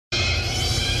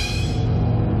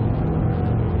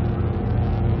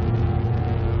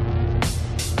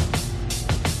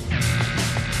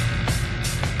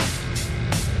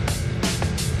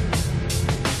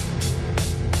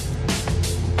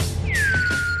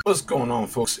What's going on,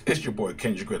 folks? It's your boy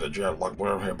Kendrick with the Jared Block.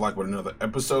 We're here back with another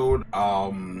episode.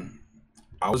 I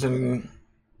wasn't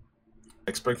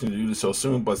expecting to do this so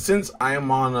soon, but since I am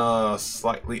on a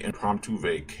slightly impromptu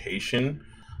vacation,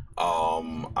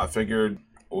 I figured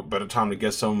a better time to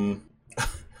get some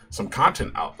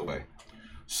content out the way.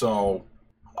 So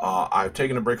I've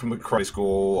taken a break from the karate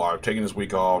school. I've taken this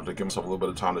week off to give myself a little bit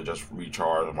of time to just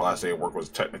recharge. My last day of work was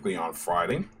technically on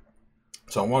Friday,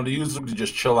 so I wanted to use it to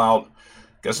just chill out,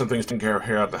 get some things taken care of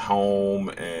here at the home,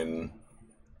 and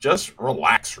just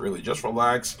relax. Really, just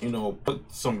relax.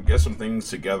 Get some things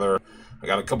together. I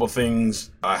got a couple things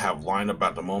I have lined up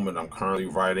at the moment. I'm currently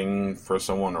writing for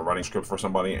someone, or writing script for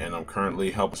somebody, and I'm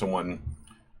currently helping someone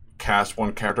cast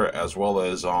one character as well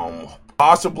as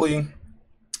possibly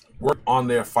work on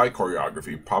their fight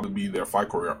choreography. Probably be their fight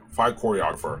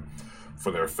choreographer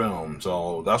for their film.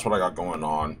 So that's what I got going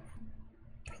on.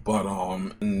 But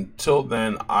until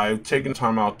then, I've taken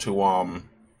time out to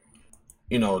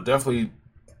definitely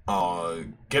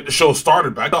get the show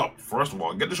started back up. First of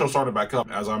all, get the show started back up.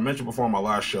 As I mentioned before on my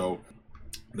last show,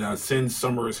 that since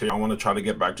summer is here, I want to try to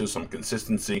get back to some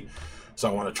consistency. So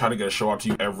I want to try to get a show out to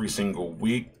you every single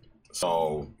week.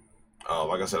 So,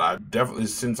 like I said, I definitely,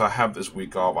 since I have this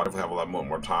week off, I definitely have a lot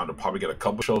more time to probably get a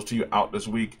couple shows to you out this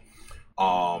week.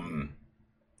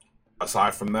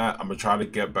 Aside from that, I'm gonna try to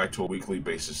get back to a weekly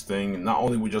basis thing. Not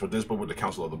only with this, but with the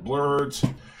Council of the Blurs.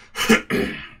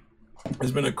 It's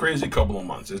been a crazy couple of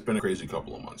months.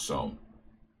 So,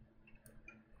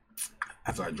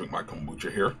 as I drink my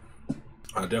kombucha here,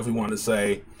 I definitely want to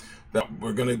say that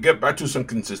we're gonna get back to some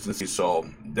consistency. So,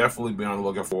 definitely be on the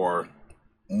lookout for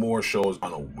more shows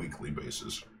on a weekly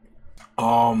basis.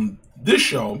 This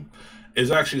show is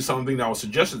actually something that was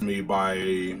suggested to me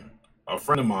by a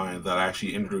friend of mine that I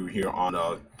actually interviewed here on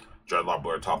a Dreadlock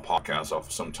Blur Top podcast of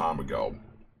some time ago.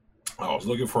 I was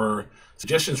looking for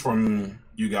suggestions from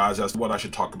you guys as to what I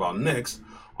should talk about next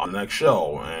on the next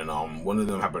show, and one of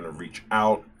them happened to reach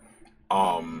out.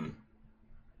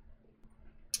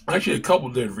 Actually, a couple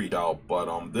did reach out,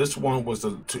 but this one was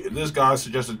this guy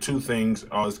suggested two things.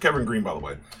 It's Kevin Green, by the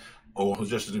way. Oh,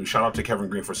 suggested to shout out to Kevin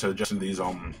Green for suggesting these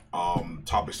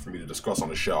topics for me to discuss on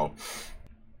the show.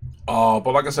 But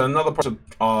like I said, another person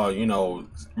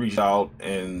reached out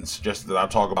and suggested that I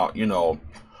talk about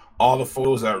all the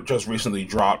photos that just recently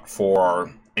dropped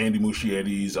for Andy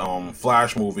Muschietti's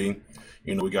Flash movie.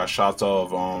 We got shots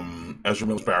of Ezra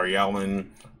Miller's Barry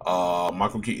Allen,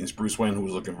 Michael Keaton's Bruce Wayne, who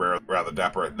was looking rather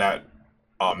dapper. That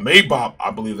Maybach, I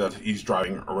believe that he's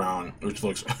driving around, which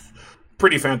looks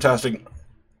pretty fantastic.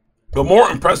 But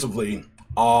more impressively,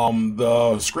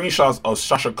 the screenshots of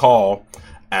Sasha Call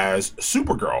as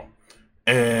Supergirl.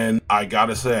 And I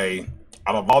gotta say,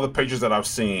 out of all the pictures that I've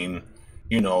seen,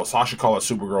 Sasha Call as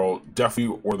Supergirl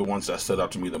definitely were the ones that stood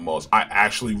out to me the most. I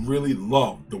actually really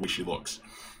love the way she looks.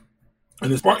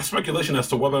 And there's speculation as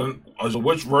to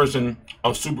which version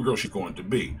of Supergirl she's going to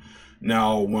be.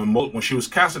 Now, when she was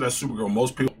casted as Supergirl,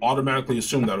 most people automatically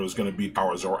assumed that it was going to be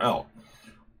Kara Zor-El.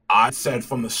 I said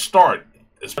from the start,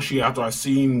 especially after I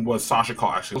seen what Sasha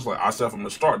Call actually looks like, I said from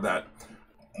the start that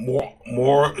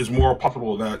more is more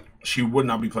possible that she would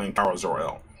not be playing Kara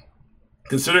Zor-El.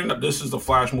 Considering that this is the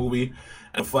Flash movie,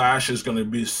 and Flash is going to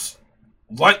be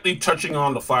lightly touching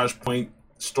on the Flashpoint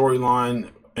storyline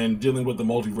and dealing with the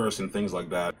multiverse and things like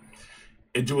that,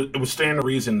 it would stand to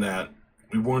reason that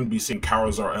we wouldn't be seeing Kara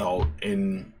Zor-El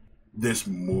in this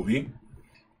movie.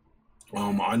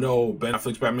 I know Ben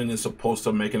Affleck's Batman is supposed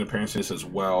to make an appearance in this as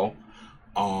well.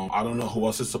 I don't know who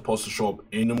else is supposed to show up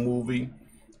in the movie,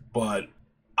 but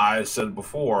I said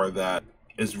before that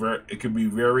it could be a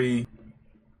very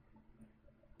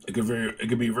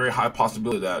high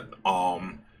possibility that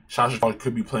Sasha Calle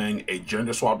could be playing a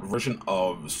gender swapped version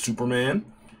of Superman.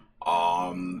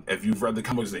 If you've read the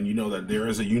comics, then you know that there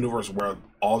is a universe where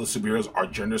all the superheroes are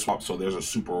gender swapped. So there's a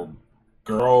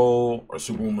Supergirl or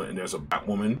Superwoman, and there's a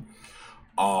Batwoman.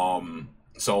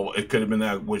 So it could have been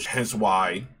that, which hence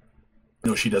why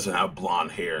she doesn't have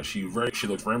blonde hair. She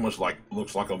looks very much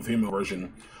looks like a female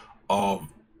version of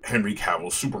Henry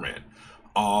Cavill's Superman.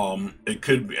 It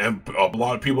could be, and a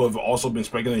lot of people have also been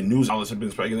speculating, news outlets have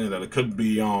been speculating that it could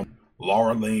be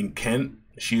Laura Lane Kent.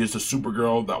 She is the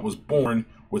Supergirl that was born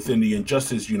within the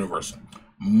Injustice universe.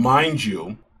 Mind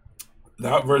you,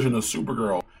 that version of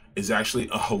Supergirl is actually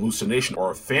a hallucination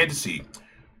or a fantasy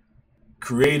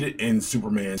created in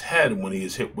Superman's head when he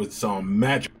is hit with some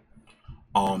magic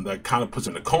that kind of puts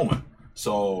him in a coma.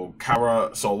 So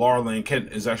Laura Lane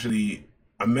Kent is actually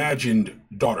imagined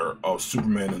daughter of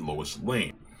Superman and Lois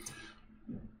Lane.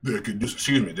 They could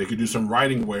do some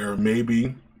writing where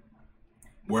maybe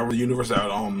wherever the universe that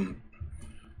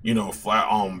you know, flat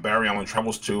Barry Allen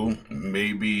Travels too.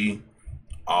 Maybe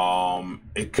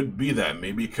it could be that.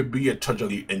 Maybe it could be a touch of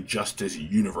the Injustice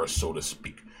universe, so to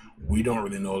speak. We don't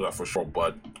really know that for sure,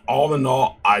 but all in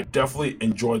all, I definitely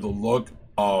enjoy the look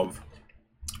of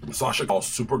Sasha Call's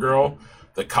Supergirl.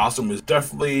 The costume is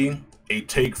definitely a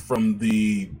take from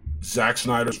the Zack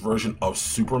Snyder's version of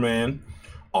Superman.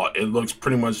 It looks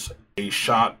pretty much a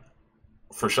shot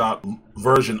for shot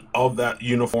version of that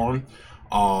uniform,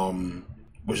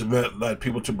 which led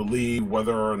people to believe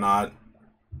whether or not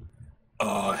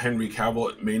Henry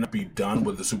Cavill may not be done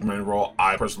with the Superman role.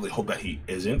 I personally hope that he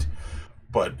isn't.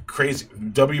 But crazy,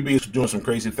 WB is doing some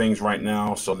crazy things right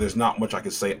now, so there's not much I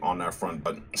can say on that front.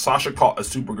 But Sasha Calle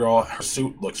as Supergirl, her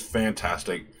suit looks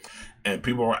fantastic, and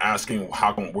people are asking,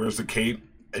 "How come? Where's the cape?"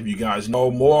 If you guys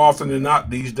know, more often than not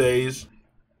these days,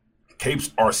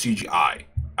 capes are CGI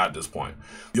at this point.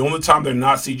 The only time they're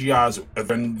not CGI is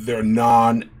when they're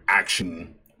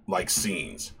non-action like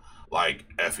scenes. Like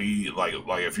if you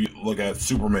look at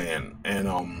Superman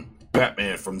and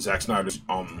Batman from Zack Snyder's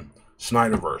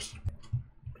Snyderverse,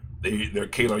 their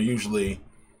capes are usually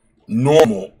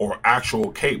normal or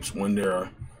actual capes when they're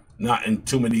not in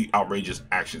too many outrageous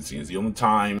action scenes. The only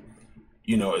time,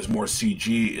 you know, is more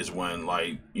CG is when,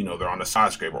 like, you know, they're on a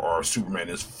skyscraper or Superman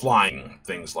is flying,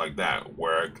 things like that,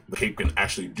 where the cape can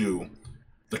actually do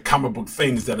the comic book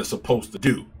things that it's supposed to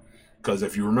do. Because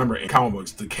if you remember in comic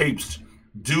books, the capes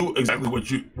do exactly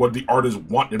what the artists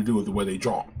want them to do with the way they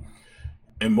draw.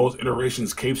 In most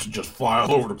iterations, capes just fly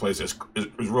all over the place. It's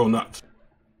real nuts.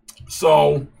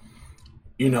 So,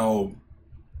 you know,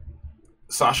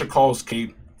 Sasha Calle's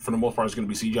cape, for the most part, is going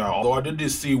to be CGI. Although I did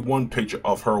just see one picture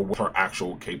of her with her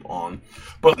actual cape on.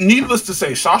 But needless to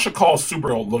say, Sasha Calle's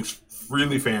Supergirl looks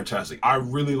really fantastic. I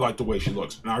really like the way she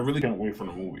looks, and I really can't wait for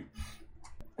the movie.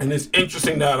 And it's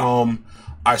interesting that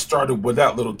I started with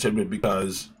that little tidbit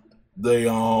because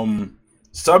the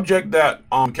subject that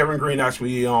Kevin Green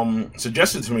actually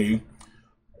suggested to me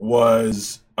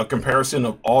was a comparison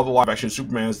of all the live action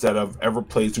Supermans that have ever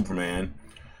played Superman,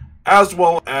 as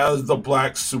well as the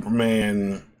Black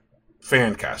Superman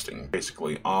fan casting,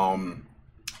 basically.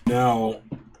 Now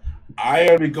I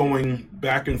have been going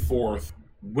back and forth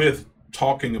with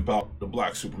talking about the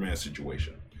Black Superman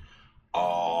situation.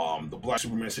 The Black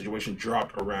Superman situation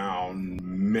dropped around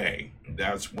May.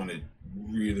 That's when it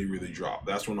really dropped.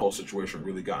 That's when the whole situation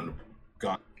really got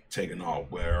taken off,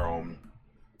 where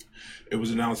it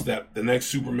was announced that the next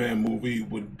Superman movie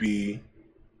would be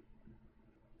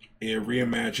a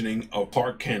reimagining of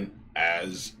Clark Kent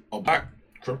as a black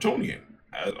Kryptonian.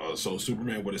 So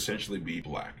Superman would essentially be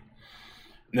black.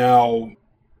 Now,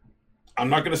 I'm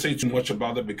not going to say too much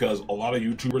about it because a lot of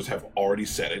YouTubers have already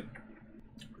said it.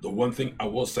 The one thing I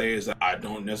will say is that I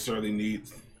don't necessarily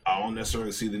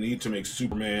see the need to make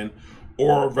Superman,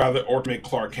 or to make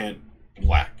Clark Kent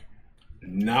black.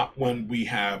 Not when we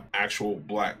have actual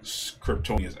black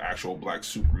Kryptonians, actual black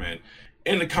Superman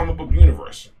in the comic book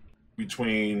universe,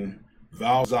 between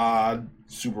Val Zod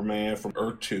Superman from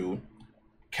Earth 2,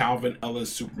 Calvin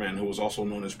Ellis Superman, who was also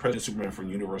known as President Superman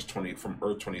from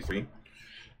Earth 23,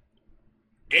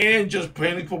 and just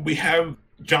plain we have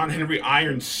John Henry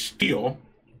Iron Steel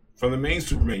from the main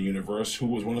Superman universe, who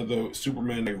was one of the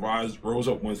Supermen that rose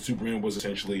up when Superman was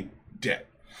essentially dead.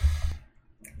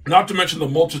 Not to mention the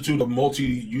multitude of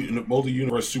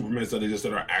multi-universe Supermans that exist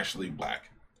that are actually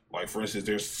black. Like, for instance,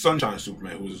 there's Sunshine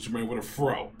Superman, who's a Superman with a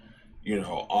fro. You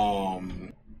know,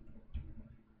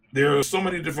 there are so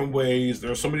many different ways.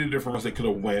 There are so many different ways they could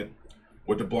have went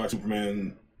with the Black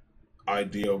Superman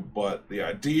idea, but the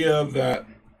idea that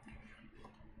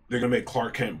they're gonna make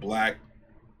Clark Kent black,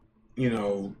 you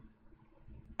know,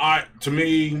 to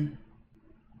me,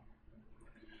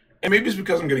 and maybe it's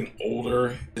because I'm getting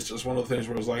older, it's just one of the things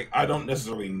where it's like, I don't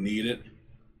necessarily need it,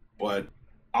 but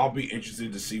I'll be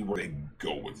interested to see where they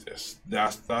go with this.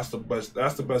 That's the best.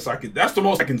 That's the best I could. That's the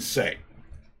most I can say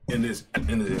in this.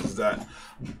 Is that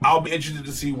I'll be interested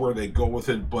to see where they go with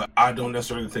it, but I don't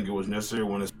necessarily think it was necessary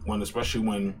especially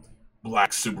when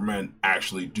black Supermen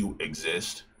actually do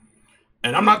exist.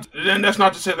 And that's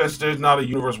not to say that there's not a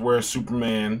universe where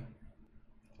Superman,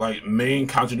 like main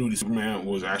continuity Superman,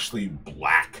 was actually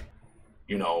black.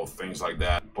 You know, things like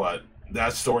that. But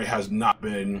that story has not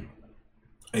been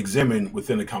examined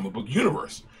within the comic book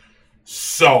universe.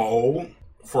 So,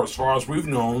 for as far as we've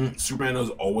known, Superman has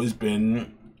always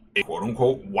been a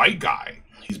quote-unquote white guy.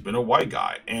 He's been a white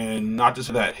guy. And not to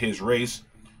say that his race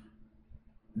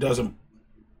doesn't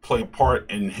play a part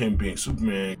in him being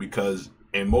Superman, because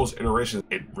in most iterations,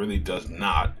 it really does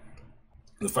not.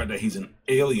 The fact that he's an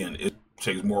alien, it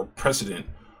takes more precedent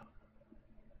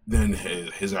than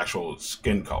his actual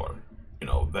skin color. You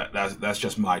know, that's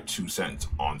just my 2 cents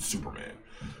on Superman.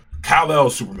 Kal-El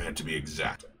Superman, to be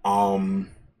exact. But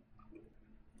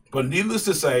needless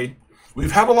to say,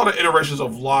 we've had a lot of iterations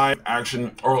of live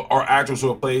action or actors who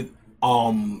have played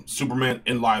Superman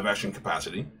in live action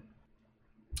capacity.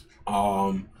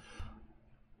 Um,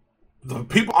 the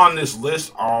people on this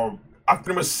list are, I've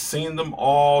pretty much seen them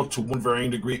all to one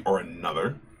varying degree or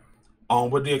another.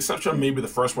 With the exception of maybe the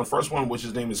first one. First one, which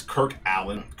his name is Kirk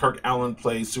Alyn. Kirk Alyn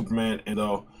played Superman in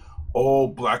the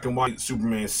old black and white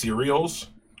Superman serials,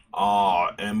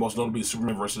 and most notably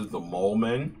Superman versus the Mole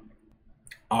Men.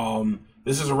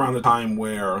 This is around the time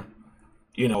where,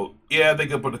 you know, yeah, they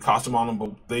could put the costume on him,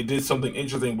 but they did something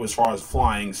interesting as far as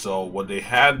flying. So what they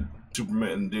had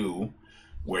Superman do,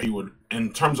 where he would,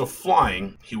 in terms of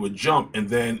flying, he would jump and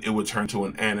then it would turn to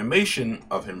an animation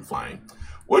of him flying,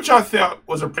 which I thought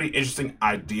was a pretty interesting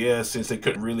idea since they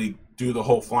couldn't really do the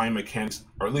whole flying mechanics,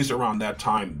 or at least around that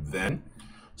time then.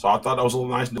 So I thought that was a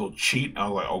little nice little cheat. I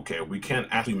was like, okay, we can't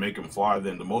actually make him fly,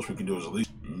 then the most we can do is at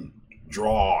least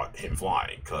draw him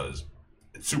flying, because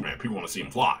it's Superman. People want to see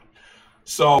him fly.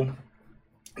 So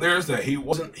there's that. He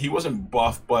wasn't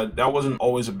buff, but that wasn't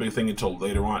always a big thing until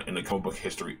later on in the comic book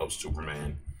history of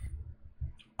Superman.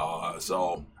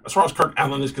 So as far as Kirk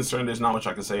Alyn is concerned, there's not much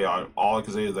I can say. All I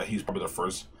can say is that he's probably the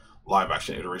first live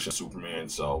action iteration of Superman.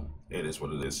 So it is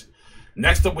what it is.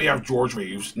 Next up, we have George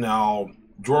Reeves. Now,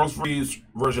 George Reeves'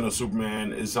 version of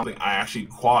Superman is something I actually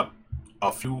caught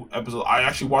a few episodes. I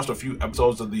actually watched a few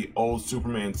episodes of the old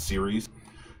Superman series,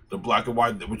 the black and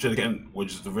white, which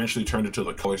eventually turned into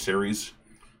the color series.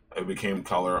 It became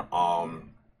color.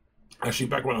 Actually,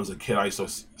 back when I was a kid, I used to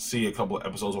see a couple of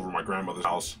episodes over my grandmother's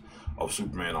house of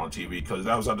Superman on TV, because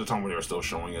that was at the time when they were still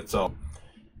showing it. So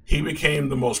he became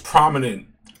the most prominent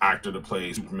actor to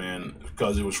play Superman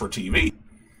because it was for TV.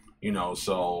 You know,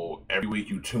 so every week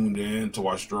you tuned in to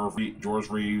watch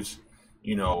George Reeves,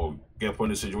 you know, get put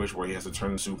in a situation where he has to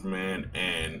turn to Superman,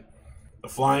 and the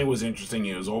flying was interesting.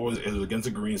 It was against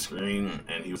a green screen,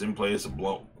 and he was in place,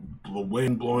 the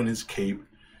wind blowing his cape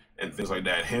and things like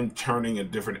that. Him turning at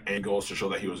different angles to show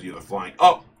that he was either flying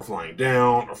up, or flying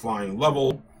down, or flying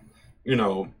level. You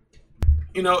know,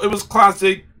 it was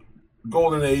classic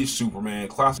Golden Age Superman,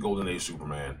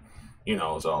 you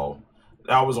know, so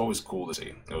that was always cool to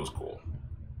see. It was cool.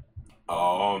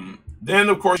 Then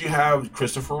of course you have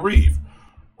Christopher Reeve,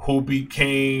 who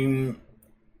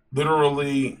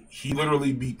literally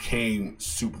became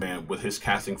Superman with his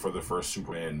casting for the first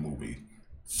Superman movie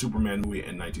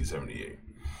in 1978.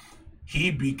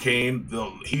 He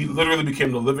literally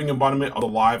became the living embodiment of the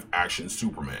live action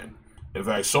Superman. In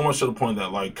fact, so much to the point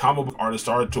that like comic book artists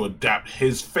started to adapt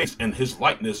his face and his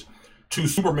likeness to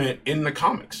Superman in the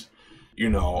comics. You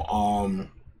know,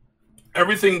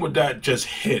 everything with that just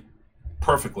hit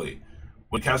perfectly.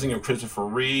 With casting of Christopher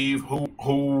Reeve,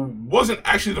 who wasn't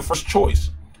actually the first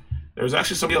choice. There was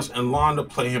actually somebody else in line to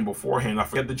play him beforehand. I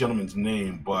forget the gentleman's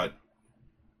name, but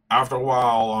after a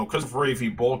while, Christopher Reeve, he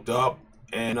bulked up,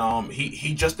 and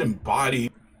he just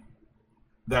embodied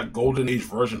that golden age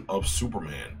version of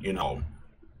Superman. You know,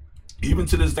 even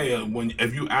to this day,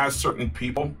 if you ask certain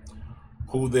people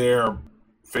who their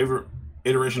favorite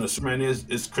iteration of Superman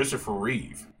is Christopher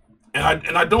Reeve,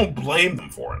 and I don't blame them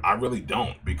for it. I really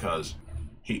don't, because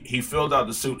he filled out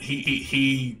the suit.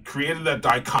 He created that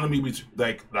dichotomy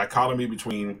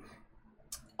between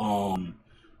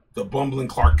the bumbling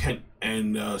Clark Kent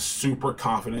and super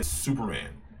confident Superman.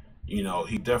 You know,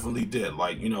 he definitely did.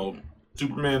 Like, you know,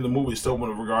 Superman the movie is still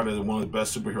regarded as one of the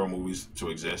best superhero movies to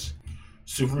exist.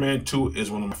 Superman 2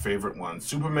 is one of my favorite ones.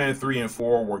 Superman 3 and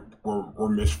 4 were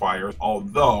misfires,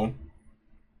 although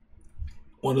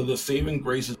one of the saving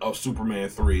graces of Superman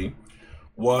 3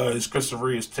 was Christopher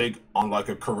Reeve's take on like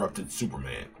a corrupted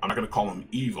Superman. I'm not going to call him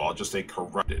evil, I'll just say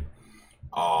corrupted.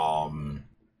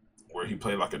 Where he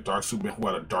played like a dark Superman who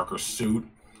had a darker suit,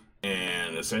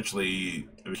 and essentially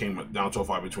it became down to a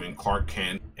fight between Clark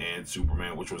Kent and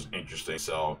Superman, which was interesting.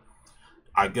 So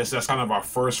I guess that's kind of our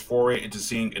first foray into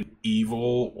seeing an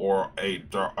evil or a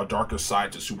darker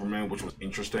side to Superman, which was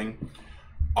interesting.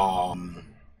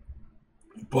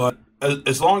 But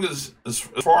as long as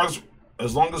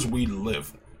we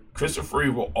live, Christopher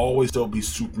Reeve will always still be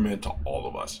Superman to all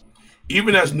of us.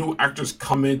 Even as new actors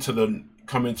come into the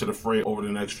fray over the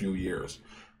next few years,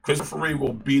 Christopher Reeve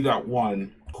will be that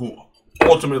one who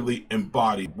ultimately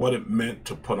embodied what it meant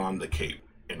to put on the cape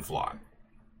and fly.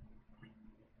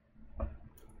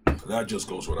 That just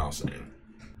goes without saying.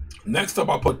 Next up,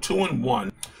 I put 2 and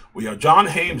 1. We have John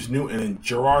James Newton and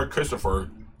Gerard Christopher,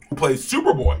 who plays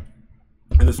Superboy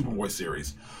in the Superboy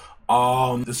series.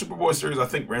 The Superboy series, I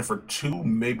think, ran for 2,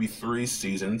 maybe 3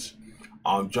 seasons.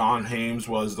 John Hames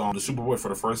was the Superboy for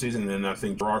the first season, and then I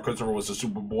think Gerard Christopher was the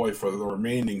Superboy for the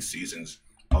remaining seasons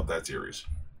of that series.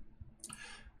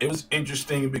 It was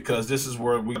interesting because this is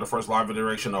where we got the first live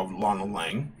iteration of Lana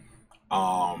Lang.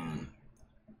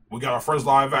 We got our first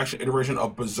live action iteration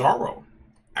of Bizarro.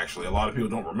 Actually, a lot of people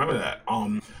don't remember that.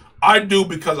 I do,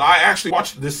 because I actually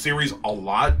watched this series a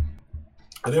lot.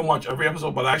 I didn't watch every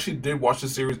episode, but I actually did watch the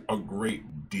series a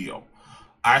great deal.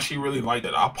 I actually really liked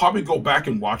it. I'll probably go back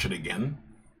and watch it again.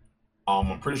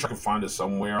 I'm pretty sure I can find it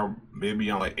somewhere,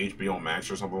 maybe on like HBO Max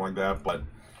or something like that. But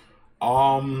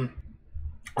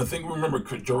I think we remember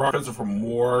Gerard Christopher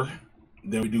more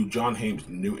than we do John Hames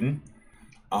Newton.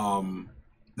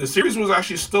 The series was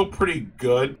actually still pretty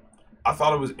good. I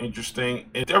thought it was interesting.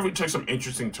 It definitely took some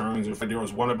interesting turns. In fact, there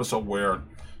was one episode where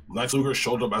Lex Luger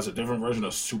showed up as a different version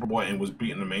of Superboy and was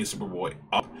beating the main Superboy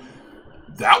up.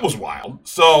 That was wild.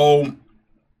 So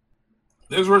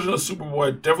this version of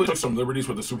Superboy definitely took some liberties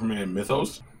with the Superman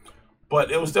mythos,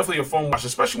 but it was definitely a fun watch,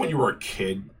 especially when you were a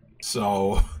kid.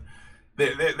 So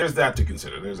there's that to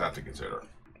consider.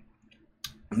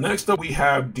 Next up, we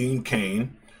have Dean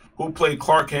Cain, who played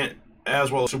Clark Kent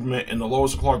as well as Superman in the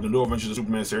Lois and Clark: The New Adventures of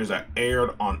Superman series that aired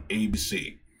on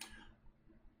ABC.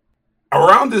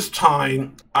 Around this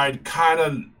time, I'd kind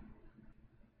of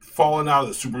fallen out of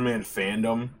the Superman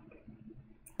fandom.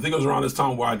 I think it was around this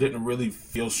time where I didn't really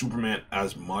feel Superman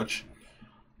as much.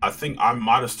 I think I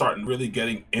might have started really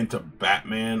getting into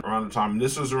Batman around the time.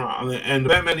 This was around, and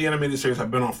Batman the Animated Series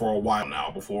have been on for a while now,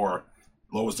 before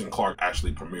Lois and Clark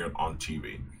actually premiered on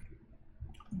TV.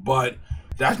 But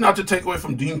that's not to take away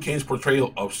from Dean Cain's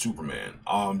portrayal of Superman.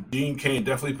 Dean Cain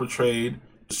definitely portrayed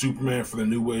Superman for the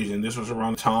New Age, and this was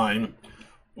around the time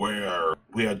where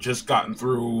we had just gotten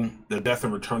through the death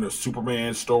and return of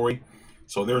Superman story.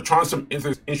 So they were trying some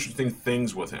interesting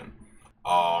things with him.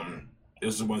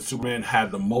 This is when Superman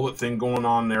had the mullet thing going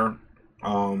on there.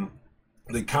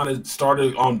 They kind of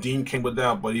started Dean Cain with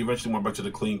that, but he eventually went back to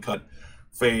the clean cut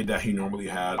fade that he normally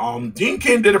had. Dean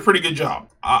Cain did a pretty good job.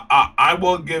 I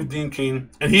will give Dean Cain,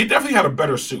 and he definitely had a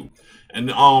better suit.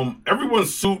 And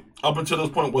everyone's suit up until this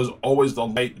point was always the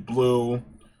light blue,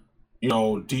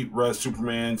 deep red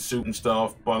Superman suit and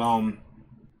stuff. But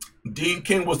Dean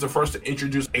Cain was the first to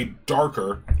introduce a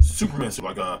darker Superman suit,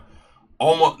 like a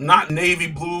almost not navy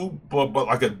blue, but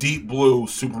like a deep blue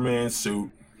Superman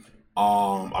suit.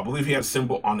 I believe he had a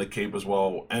symbol on the cape as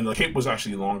well, and the cape was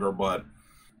actually longer. But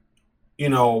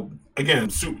again,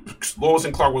 Lois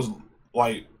and Clark was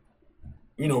like,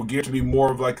 geared to be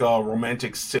more of like a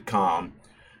romantic sitcom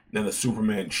than a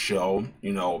Superman show.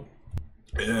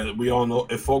 And we all know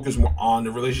it focused more on the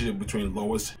relationship between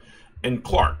Lois and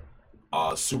Clark.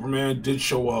 Superman did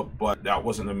show up, but that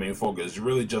wasn't the main focus. It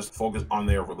really just focused on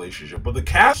their relationship. But the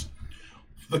cast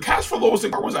for Lois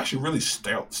and Clark was actually really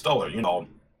stellar.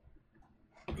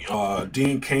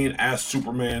 Dean Cain as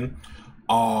Superman,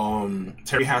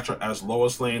 Terry Hatcher as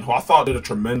Lois Lane, who I thought did a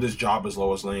tremendous job as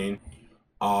Lois Lane.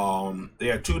 They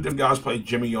had two different guys play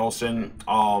Jimmy Olsen.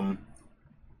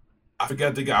 I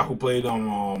forget the guy who played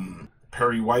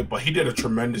Perry White, but he did a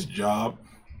tremendous job.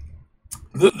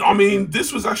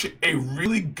 This was actually a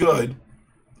really good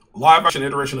live action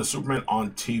iteration of Superman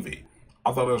on TV.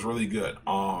 I thought it was really good.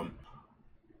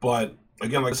 But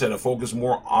again, like I said, it focused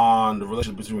more on the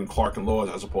relationship between Clark and Lois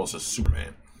as opposed to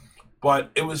Superman.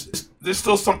 But there's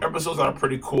still some episodes that are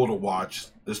pretty cool to watch.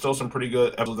 There's still some pretty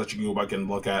good episodes that you can go back and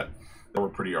look at that were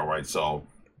pretty alright. So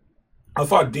I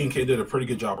thought Dean Cain did a pretty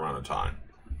good job around the time.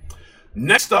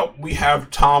 Next up, we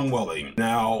have Tom Welling.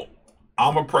 Now,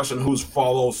 I'm a person who's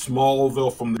followed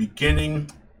Smallville from the beginning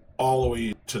all the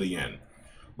way to the end.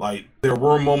 Like, there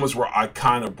were moments where I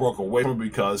kind of broke away from it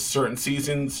because certain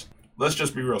seasons, let's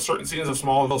just be real, certain seasons of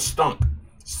Smallville stunk.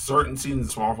 Certain seasons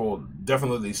of Smallville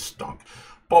definitely stunk.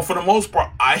 But for the most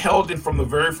part, I held in from the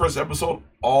very first episode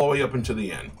all the way up until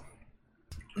the end.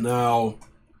 Now,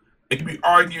 it can be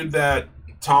argued that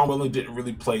Tom Welling didn't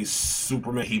really play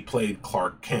Superman. He played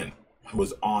Clark Kent, who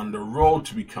was on the road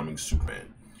to becoming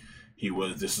Superman.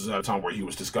 This is at a time where he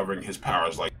was discovering his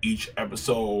powers. Like, each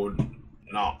episode,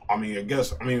 definitely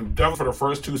for the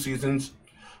first two seasons,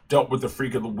 dealt with the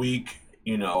Freak of the Week,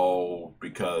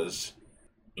 because,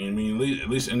 at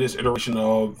least in this iteration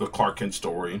of the Clark Kent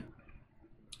story,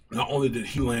 not only did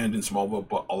he land in Smallville,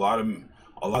 but a lot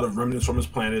of remnants from his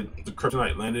planet, the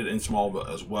Kryptonite, landed in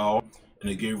Smallville as well, and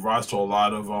it gave rise to a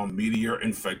lot of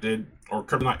meteor-infected or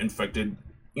Kryptonite-infected,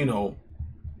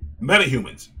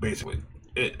 metahumans, basically.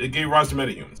 It gave rise to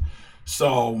metahumans.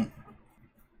 So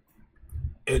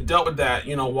it dealt with that,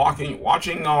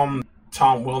 watching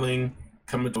Tom Welling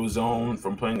come into his own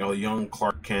from playing a young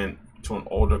Clark Kent to an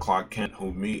older Clark Kent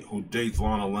who dates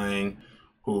Lana Lang,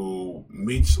 who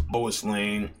meets Lois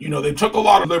Lane. You know, they took a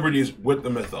lot of liberties with the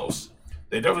mythos.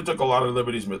 They definitely took a lot of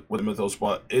liberties with the mythos,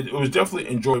 but it was definitely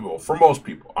enjoyable for most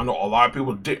people. I know a lot of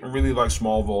people didn't really like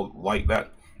Smallville like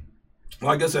that.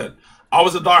 Like I said, I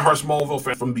was a diehard Smallville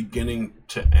fan from beginning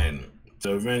to end.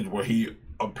 The event where he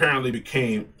apparently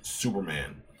became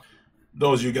Superman.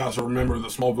 Those of you guys who remember the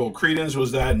Smallville credence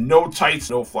was that no tights,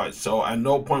 no flights. So at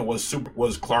no point was Tom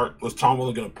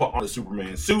Welling going to put on a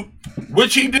Superman suit,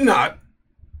 which he did not.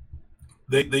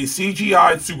 They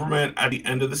CGI'd Superman at the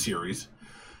end of the series,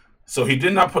 so he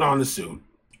did not put on the suit.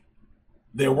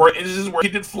 There were instances where he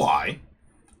did fly.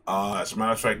 As a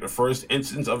matter of fact, the first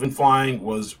instance of him flying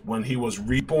was when he was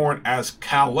reborn as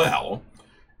Kal-El,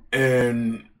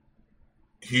 and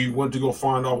he went to go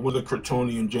find out where the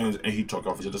Kryptonian gems, and he took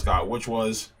off into the sky, which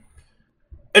was,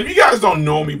 if you guys don't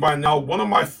know me by now, one of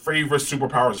my favorite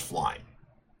superpowers is flying.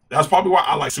 That's probably why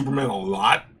I like Superman a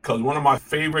lot, because one of my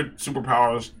favorite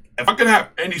superpowers, if I could have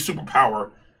any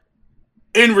superpower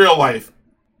in real life,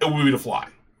 it would be to fly.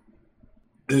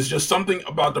 There's just something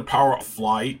about the power of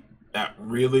flight that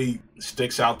really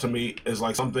sticks out to me. Is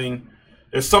like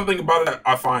there's something about it that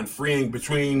I find freeing,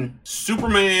 between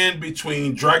Superman,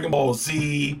 between Dragon Ball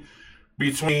Z,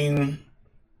 between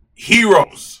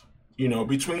heroes,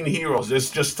 between heroes.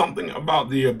 There's just something about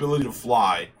the ability to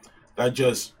fly that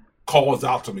just calls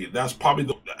out to me. That's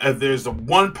probably if there's the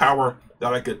one power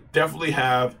that I could definitely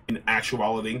have in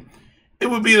actuality, it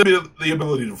would be the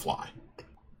ability to fly.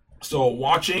 So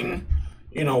watching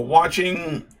Tom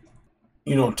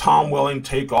Welling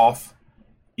take off,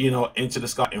 into the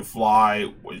sky and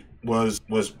fly was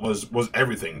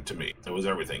everything to me. It was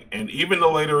everything. And even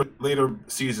the later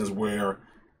seasons where,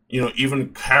 even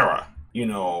Kara,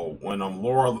 when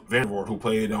Laura Vandervoort, who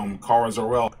played Kara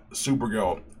Zor-El,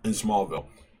 Supergirl in Smallville,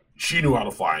 she knew how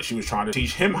to fly, and she was trying to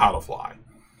teach him how to fly.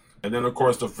 And then, of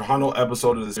course, the final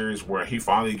episode of the series where he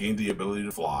finally gained the ability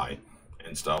to fly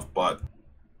and stuff. But,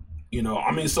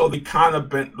 so they kind of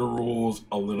bent the rules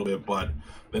a little bit. But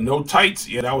the no tights,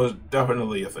 yeah, that was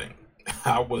definitely a thing.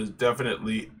 That was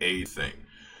definitely a thing.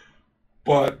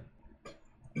 But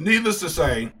needless to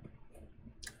say,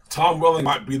 Tom Welling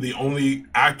might be the only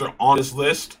actor on this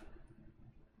list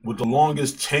with the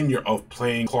longest tenure of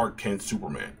playing Clark Kent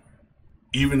Superman.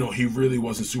 Even though he really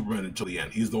wasn't Superman until the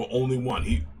end. He's the only one.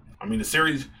 The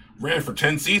series ran for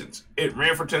 10 seasons. It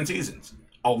ran for 10 seasons.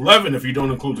 11 if you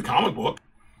don't include the comic book.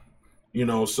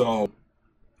 Tom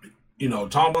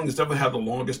Welling has definitely had the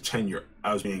longest tenure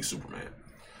as being Superman.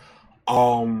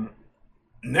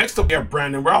 Next up we have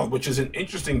Brandon Routh, which is an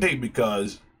interesting take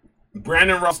because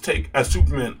Brandon Routh's take as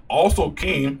Superman also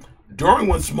came during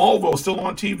when Smallville was still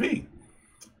on TV.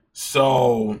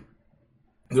 So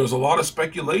there's a lot of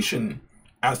speculation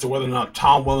as to whether or not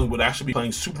Tom Welling would actually be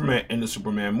playing Superman in the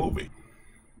Superman movie.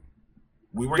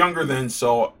 We were younger then,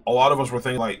 so a lot of us were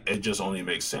thinking like it just only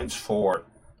makes sense for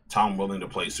Tom Welling to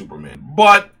play Superman.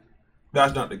 But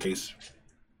that's not the case.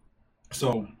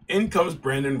 So in comes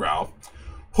Brandon Routh,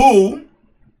 who,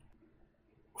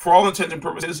 for all intents and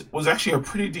purposes, was actually a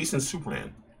pretty decent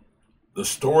Superman. The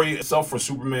story itself for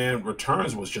Superman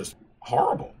Returns was just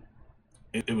horrible.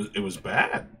 It was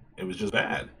bad. It was just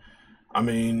bad.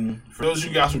 For those of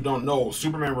you guys who don't know,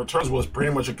 Superman Returns was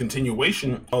pretty much a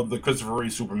continuation of the Christopher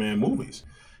Reeve Superman movies.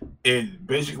 It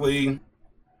basically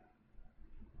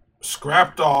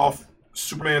scrapped off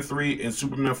Superman 3 and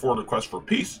Superman 4: The Quest for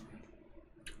Peace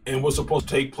and was supposed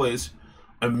to take place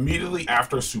immediately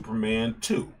after Superman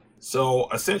 2. So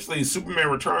essentially, Superman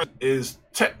Returns is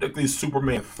technically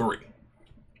Superman 3.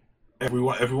 If we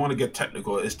want to get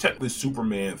technical, it's technically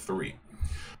Superman 3.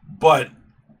 But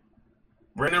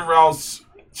Brandon Routh's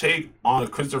take on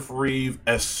Christopher Reeve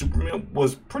as Superman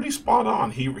was pretty spot on.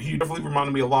 He definitely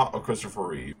reminded me a lot of Christopher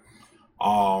Reeve.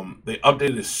 They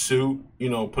updated his suit,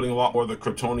 putting a lot more of the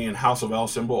Kryptonian House of El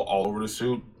symbol all over the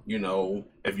suit.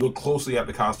 If you look closely at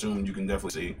the costume, you can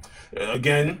definitely see.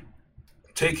 Again,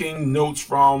 taking notes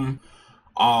from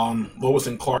Lois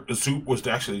and Clark, the suit was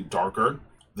actually darker.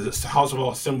 The House of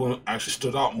El symbol actually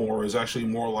stood out more. It's actually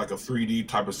more like a 3D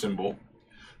type of symbol.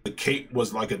 The cape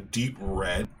was like a deep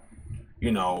red.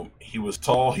 He was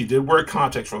tall. He did wear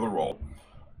contacts for the role.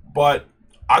 But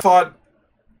I thought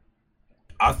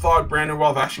Brandon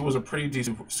Routh actually was a pretty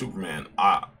decent Superman.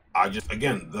 I just,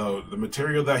 again, the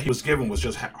material that he was given was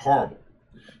just horrible.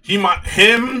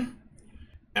 Him,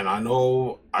 and I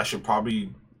know I should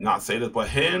probably not say this, but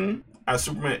him as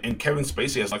Superman and Kevin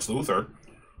Spacey as Lex Luthor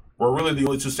were really the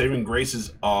only two saving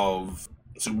graces of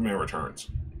Superman Returns.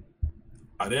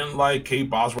 I didn't like Kate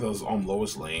Bosworth as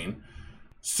Lois Lane.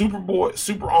 Jimmy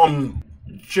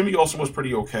Olsen was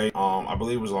pretty okay. I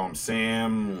believe it was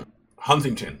Sam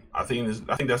Huntington. I think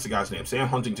that's the guy's name. Sam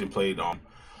Huntington played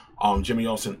Jimmy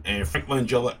Olsen, and Frank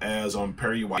Langella as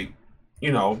Perry White.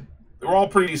 You know, they were all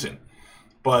pretty decent,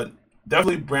 but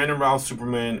definitely Brandon Routh's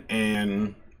Superman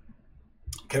and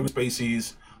Kevin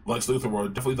Spacey's Lex Luthor were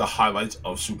definitely the highlights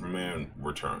of Superman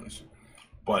Returns.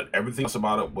 But everything else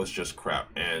about it was just crap.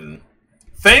 And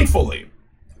thankfully,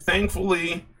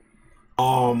 Brandon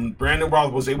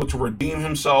Routh was able to redeem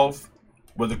himself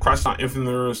with the Crisis on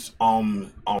Infinite Earths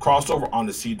crossover on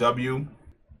the CW,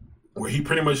 where he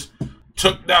pretty much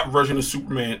took that version of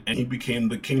Superman and he became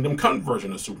the Kingdom Come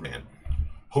version of Superman,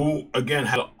 who again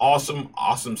had an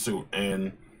awesome suit.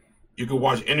 And you can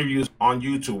watch interviews on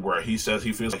YouTube where he says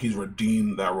he feels like he's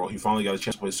redeemed that role. He finally got a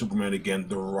chance to play Superman again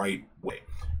the right way,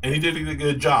 and he did a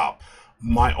good job.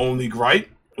 My only gripe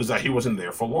was that he wasn't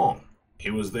there for long. He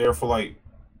was there for like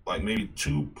maybe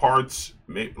 2 parts,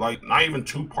 like not even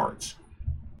 2 parts.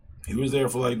 He was there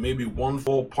for like maybe 1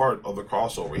 full part of the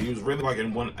crossover. He was really like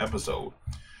in 1 episode,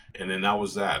 and then that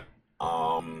was that.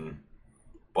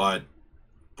 But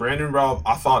Brandon Routh,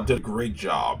 I thought, did a great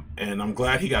job, and I'm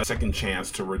glad he got a second chance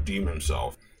to redeem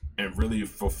himself and really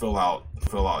fulfill out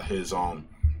his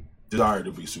desire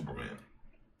to be Superman.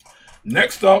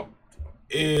 Next up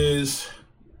is,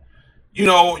 you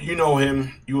know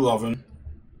him, you love him,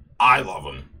 I love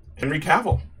him, Henry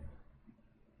Cavill.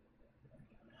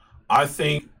 I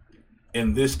think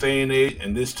in this day and age,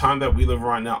 in this time that we live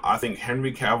right now, I think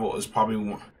Henry Cavill is probably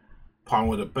one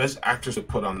of the best actors to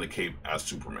put on the cape as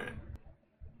Superman.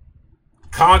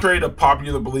 Contrary to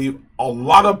popular belief, a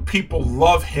lot of people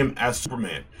love him as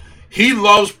Superman. He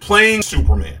loves playing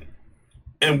Superman.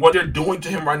 And what they're doing to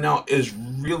him right now is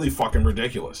really fucking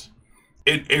ridiculous.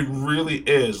 It really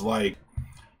is. Like,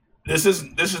 this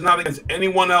is not against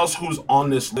anyone else who's on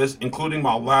this list, including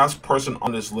my last person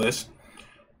on this list.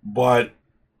 But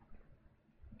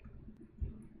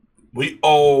we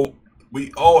owe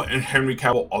Henry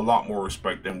Cavill a lot more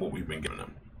respect than what we've been giving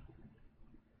him.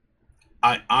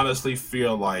 I honestly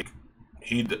feel like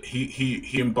he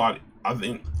embodied, I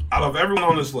think, out of everyone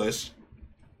on this list,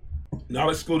 not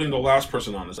excluding the last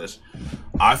person on this list,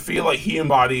 I feel like he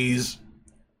embodies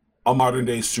a modern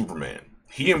day Superman.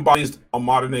 He embodies a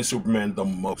modern day Superman the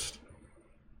most.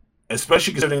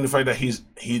 Especially considering the fact that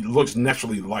he looks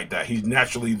naturally like that. He's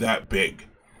naturally that big.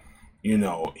 You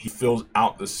know, he fills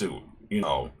out the suit. You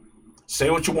know,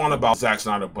 say what you want about Zack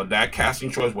Snyder, but that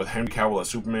casting choice with Henry Cavill as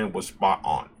Superman was spot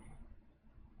on.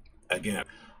 Again,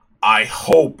 I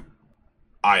hope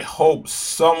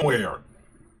somewhere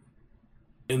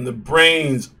in the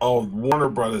brains of Warner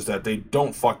Brothers that they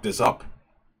don't fuck this up.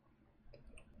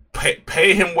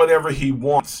 Pay him whatever he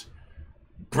wants.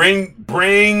 Bring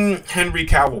Henry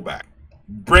Cavill back.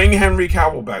 Bring Henry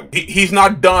Cavill back. He's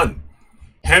not done.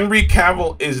 Henry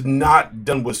Cavill is not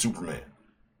done with Superman.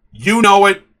 You know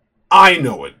it. I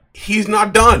know it. He's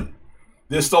not done.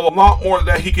 There's still a lot more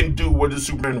that he can do with the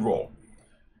Superman role.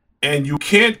 And you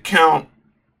can't count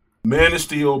Man of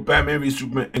Steel, Batman v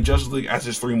Superman, and Justice League as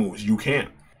his 3 movies. You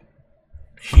can't.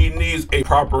 He needs a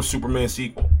proper Superman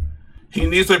sequel. He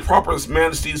needs a proper Man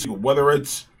of Steel sequel, whether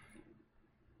it's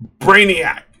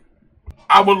Brainiac.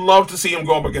 I would love to see him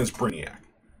go up against Brainiac.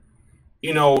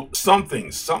 You know, something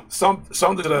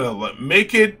that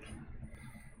make it.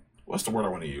 What's the word I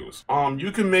want to use?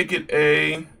 You can make it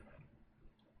a.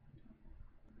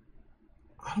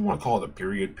 I don't want to call it a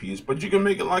period piece, but you can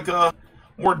make it like a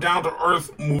more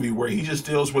down-to-earth movie where he just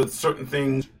deals with certain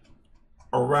things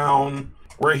around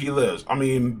where he lives. I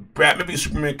mean, Batman v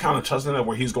Superman kind of touches on that,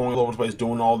 where he's going all over the place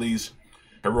doing all these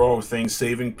heroic things,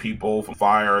 saving people from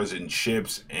fires and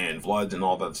ships and floods and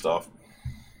all that stuff.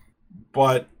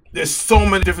 But there's so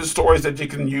many different stories that they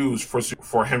can use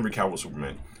for Henry Cavill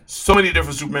Superman. So many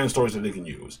different Superman stories that they can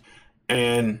use.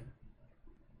 And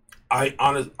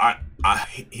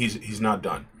he's not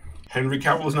done. Henry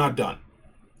Cavill is not done.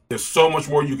 There's so much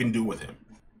more you can do with him.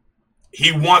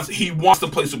 He wants to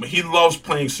play Superman. He loves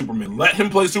playing Superman. Let him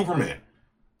play Superman.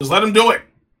 Just let him do it.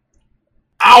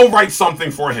 I'll write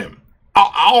something for him.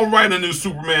 I'll write a new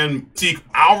Superman sequel.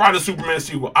 I'll write a Superman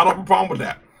sequel. I don't have a problem with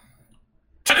that.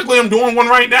 Technically, I'm doing one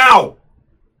right now.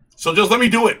 So just let me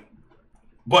do it.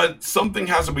 But something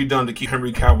has to be done to keep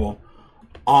Henry Cavill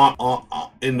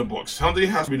in the books. Something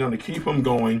has to be done to keep him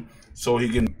going, so he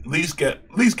can at least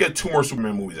get 2 more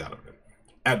Superman movies out of it,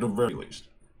 at the very least.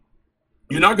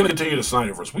 You're not going to continue the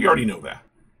Snyderverse. We already know that.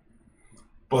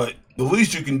 But the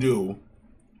least you can do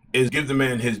is give the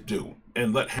man his due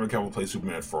and let Henry Cavill play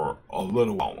Superman for a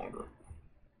little while longer.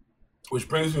 Which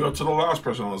brings me up to the last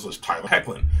person on this list, Tyler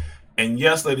Hoechlin. And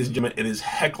yes, ladies and gentlemen, it is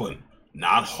Hoechlin.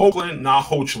 Not Hoechlin, not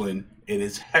Hoechlin. It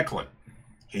is Hoechlin.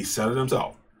 He said it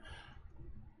himself.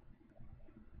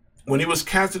 when he was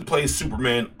casted to play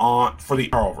Superman for the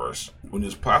Arrowverse, when he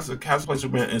was casted to play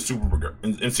Superman in Supergirl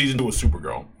in season 2 of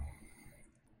Supergirl,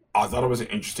 I thought it was an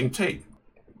interesting take.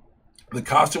 The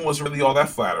costume wasn't really all that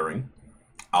flattering.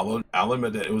 I'll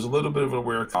admit that it was a little bit of a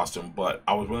weird costume, but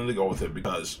I was willing to go with it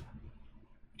because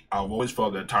I've always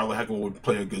felt that Tyler Hoechlin would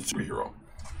play a good superhero.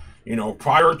 You know,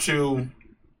 prior to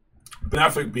Ben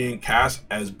Affleck being cast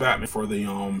as Batman for the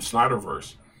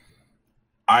Snyderverse,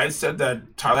 I had said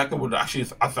that Tyler Hoechlin would actually.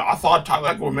 I thought Tyler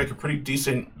Hoechlin would make a pretty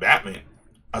decent Batman,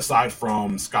 aside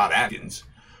from Scott Adkins.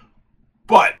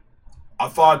 But I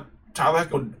thought Tyler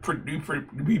Hoechlin would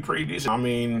be pretty decent. I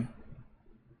mean,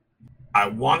 I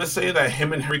want to say that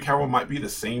him and Henry Cavill might be the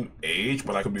same age,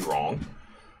 but I could be wrong.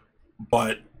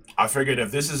 But I figured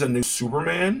if this is a new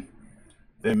Superman,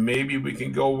 then maybe we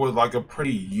can go with like a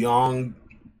pretty young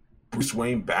Bruce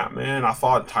Wayne Batman. I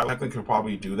thought Tyler Hoechlin could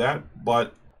probably do that,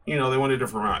 but you know, they went a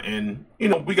different route, and you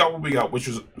know, we got what we got, which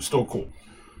was still cool.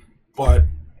 But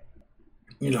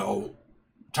you know,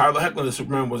 Tyler Hoechlin as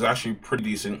Superman was actually pretty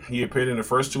decent. He appeared in the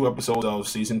first 2 episodes of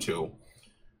season 2.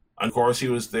 And of course, he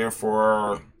was there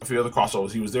for a few other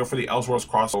crossovers. He was there for the Elseworlds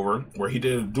crossover, where he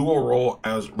did a dual role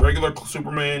as regular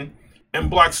Superman and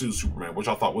Black Suit Superman, which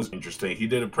I thought was interesting. He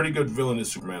did a pretty good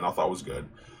villainous Superman. I thought was good.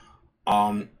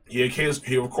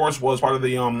 He of course was part of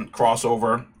the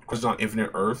crossover Crisis on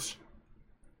Infinite Earths,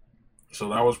 so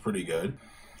that was pretty good.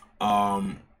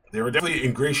 They were definitely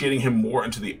ingratiating him more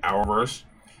into the Arrowverse,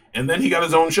 and then he got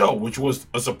his own show, which was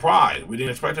a surprise. We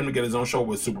didn't expect him to get his own show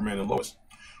with Superman and Lois,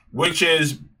 which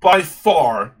is by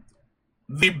far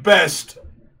the best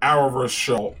Arrowverse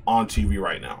show on TV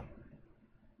right now.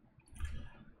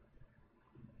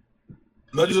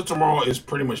 Legends of Tomorrow is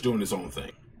pretty much doing its own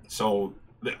thing. So,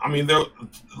 I mean,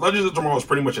 Legends of Tomorrow is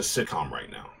pretty much a sitcom right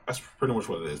now. That's pretty much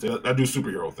what it is. They do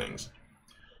superhero things.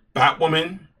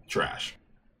 Batwoman, trash.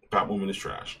 Batwoman is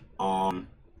trash. Supergirl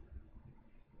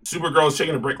is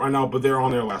taking a break right now, but they're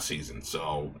on their last season,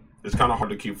 so it's kind of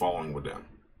hard to keep following with them.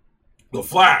 The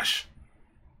Flash.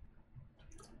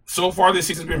 So far, this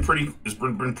season's been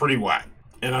pretty whack.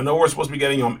 And I know we're supposed to be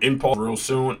getting Impulse real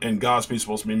soon, and Godspeed's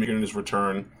supposed to be making his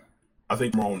return, I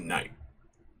think, tomorrow night.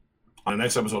 On the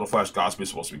next episode of Flash, Godspeed's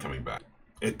supposed to be coming back.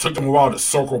 It took them a while to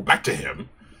circle back to him,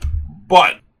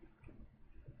 but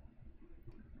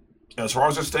as far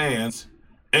as it stands,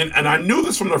 and I knew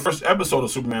this from the first episode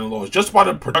of Superman and Lois, just by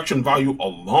the production value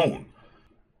alone,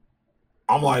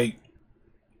 I'm like,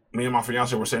 me and my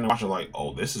fiance were sitting there watching like,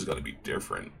 oh, this is going to be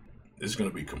different. This is going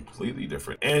to be completely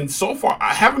different. And so far,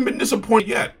 I haven't been disappointed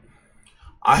yet.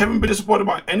 I haven't been disappointed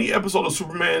by any episode of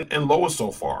Superman and Lois so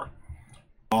far.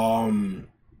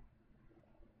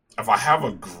 If I have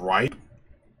a gripe,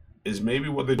 is maybe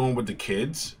what they're doing with the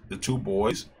kids, the 2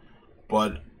 boys,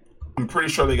 but I'm pretty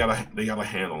sure they got a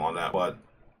handle on that. But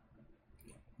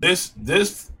this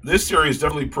series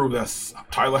definitely proved that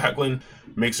Tyler Hoechlin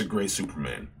makes a great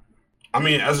Superman. I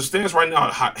mean, as it stands right now,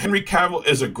 Henry Cavill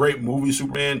is a great movie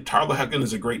Superman. Tyler Hoechlin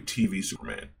is a great TV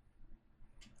Superman.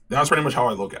 That's pretty much how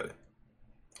I look at it.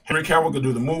 Henry Cavill can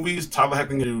do the movies. Tyler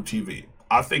Hoechlin can do TV.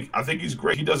 I think he's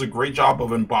great. He does a great job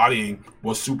of embodying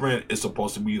what Superman is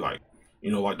supposed to be like. You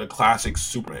know, like the classic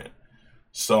Superman.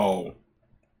 So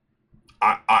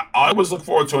I always look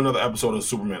forward to another episode of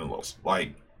Superman and Lois.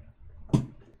 Like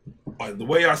the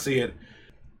way I see it,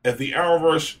 if the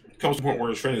Arrowverse comes to the point where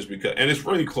it's finished, and it's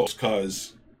really close,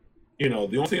 because you know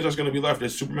the only thing that's going to be left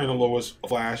is Superman and Lois,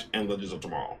 Flash, and Legends of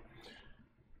Tomorrow.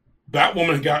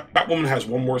 Batwoman has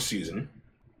one more season.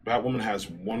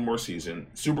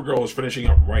 Supergirl is finishing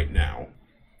up right now,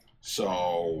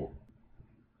 so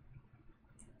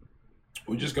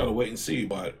we just gotta wait and see.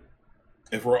 But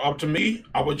if we're up to me,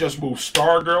 I would just move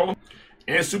Stargirl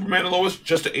and Superman and Lois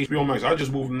just to HBO Max. I'd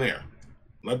just move them there.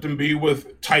 Let them be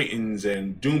with Titans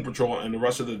and Doom Patrol and the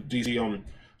rest of the DC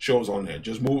shows on there.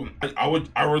 Just move. I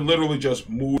would literally just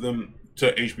move them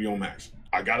to HBO Max.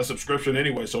 I got a subscription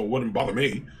anyway, so it wouldn't bother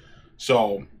me.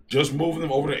 So just move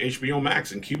them over to HBO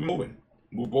Max and keep it moving.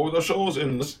 Move over those shows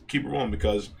and let's keep it rolling,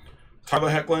 because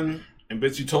Tyler Hoechlin and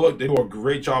Bitsy Tulloch, they do a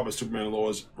great job as Superman and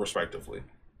Lois, respectively.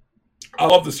 I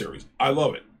love the series. I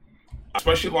love it.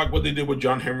 Especially like what they did with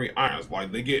John Henry Irons. Like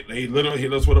they literally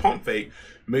hit us with a pump fake,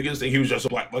 making us think he was just a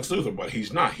black Lex Luthor, but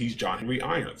he's not. He's John Henry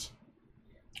Irons.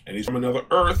 And he's from another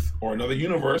Earth or another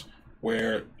universe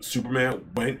where Superman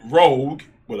went rogue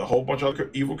with a whole bunch of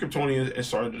evil Kryptonians and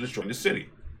started to destroy the city.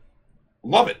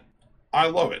 Love it. I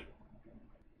love it.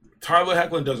 Tyler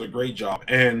Hoechlin does a great job,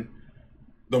 and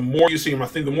the more you see him, I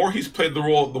think the more he's played the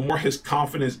role, the more his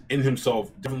confidence in himself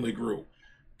definitely grew.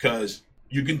 Because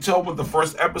you can tell with the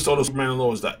first episode of Superman and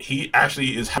Lois that he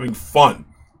actually is having fun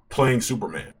playing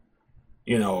Superman.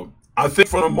 You know, I think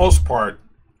for the most part,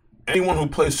 anyone who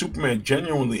plays Superman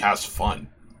genuinely has fun.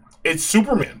 It's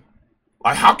Superman.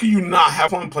 Like, how can you not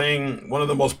have fun playing one of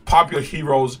the most popular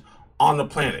heroes on the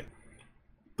planet?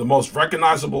 The most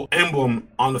recognizable emblem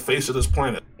on the face of this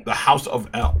planet, the House of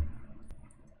El.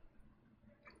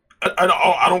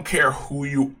 I don't care who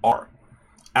you are.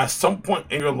 At some point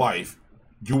in your life,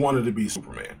 you wanted to be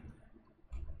Superman.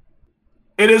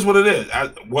 It is what it is.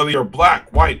 Whether you're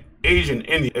black, white, Asian,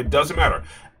 Indian, it doesn't matter.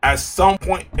 At some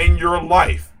point in your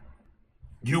life,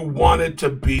 you wanted to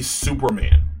be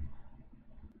Superman.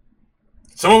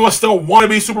 Some of us still want to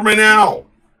be Superman now.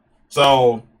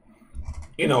 So,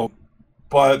 you know,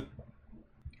 but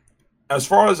as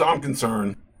far as I'm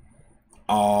concerned,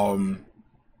 my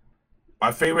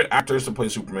favorite actors to play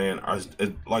Superman are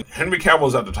like Henry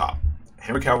Cavill's at the top.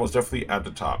 Henry Cavill is definitely at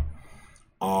the top.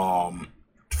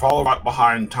 Followed right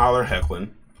behind Tyler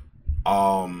Hoechlin,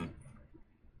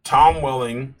 Tom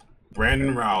Welling,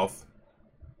 Brandon Routh,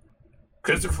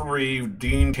 Christopher Reeve,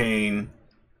 Dean Cain,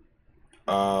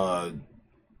 John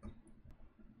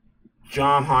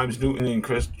Hyams Newton, and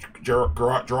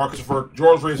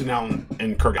George Reeves Allen,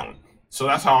 and Kirk Allen. So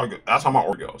that's how my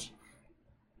order goes.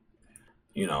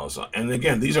 You know, so, and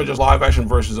again, these are just live action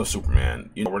versions of Superman.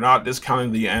 You know, we're not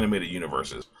discounting the animated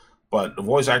universes, but the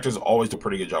voice actors always do a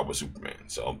pretty good job with Superman.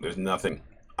 So there's nothing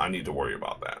I need to worry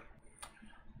about that.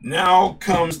 Now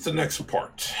comes the next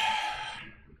part.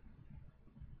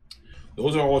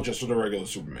 Those are all just for the regular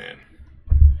Superman.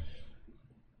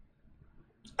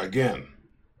 Again,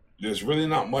 there's really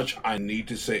not much I need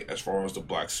to say as far as the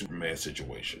Black Superman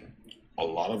situation. A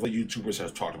lot of the YouTubers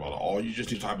have talked about it. All you just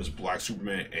need to type is Black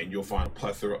Superman and you'll find a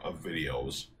plethora of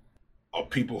videos of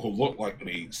people who look like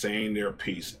me saying their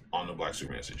piece on the Black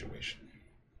Superman situation.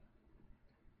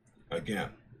 Again,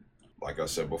 like I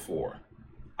said before,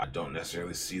 I don't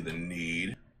necessarily see the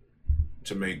need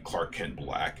to make Clark Kent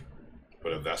black,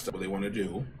 but if that's what they want to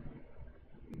do,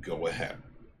 go ahead.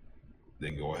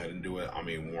 Then go ahead and do it. I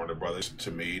mean, Warner Brothers,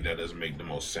 to me, that doesn't make the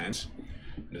most sense.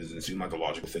 It doesn't seem like the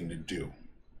logical thing to do.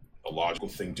 A logical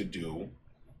thing to do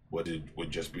would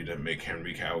just be to make give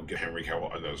Henry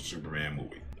Cavill another Superman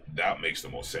movie. That makes the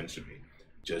most sense to me.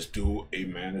 Just do a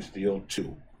Man of Steel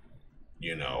 2,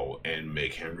 you know, and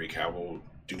make Henry Cavill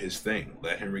do his thing.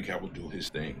 Let Henry Cavill do his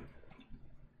thing.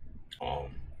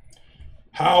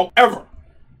 However,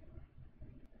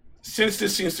 since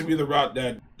this seems to be the route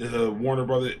that the Warner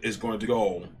Brothers is going to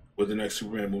go with the next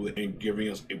Superman movie and giving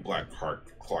us a black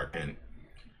Clark Kent,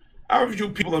 I have a few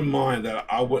people in mind that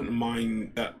I wouldn't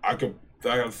mind that I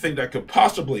think that could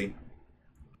possibly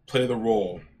play the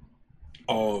role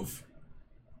of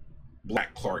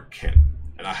Black Clark Kent.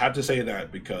 And I have to say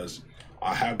that because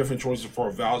I have different choices for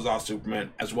Val Zod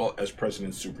Superman as well as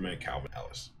President Superman Calvin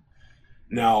Ellis.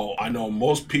 Now, I know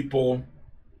most people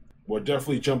will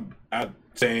definitely jump at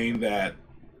saying that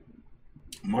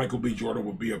Michael B. Jordan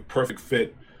would be a perfect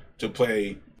fit to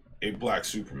play a Black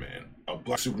Superman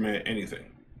anything.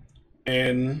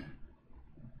 And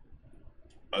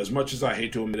as much as I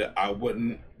hate to admit it,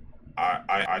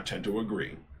 I tend to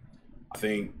agree. I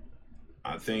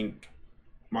think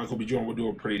Michael B. Jordan would do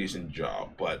a pretty decent job,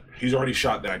 but he's already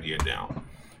shot that idea down.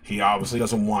 He obviously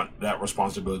doesn't want that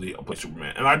responsibility of playing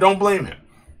Superman, and I don't blame him.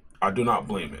 I do not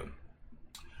blame him.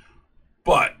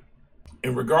 But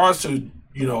in regards to,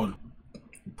 you know,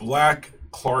 Black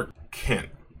Clark Kent,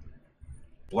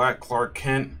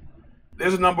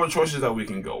 there's a number of choices that we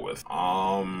can go with.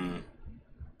 John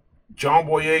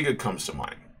Boyega comes to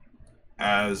mind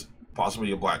as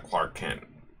possibly a Black Clark Kent.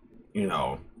 You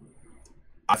know,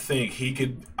 I think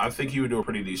he would do a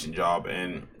pretty decent job,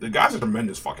 and the guy's a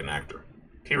tremendous fucking actor.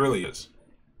 He really is.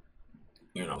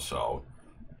 You know, so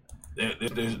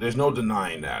there's no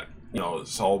denying that. You know,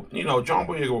 so you know, John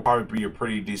Boyega will probably be a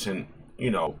pretty decent, you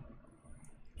know,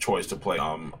 choice to play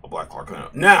a Black Clark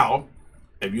Kent. Now,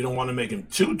 if you don't want to make him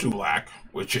too black,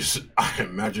 which is I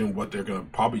imagine what they're gonna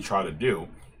probably try to do.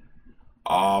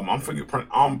 I'm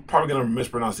probably gonna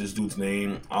mispronounce this dude's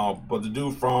name. But the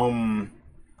dude from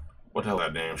what the hell is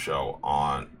that damn show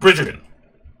on Bridgerton?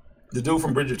 The dude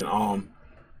from Bridgerton,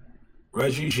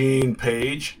 Reggie Jean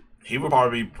Page. He would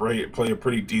probably play a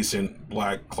pretty decent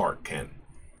Black Clark Kent.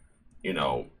 You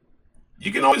know,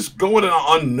 you can always go with an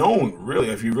unknown. Really,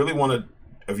 if you really want to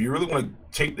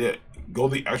go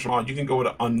the extra mile, you can go with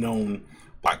an unknown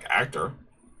black actor.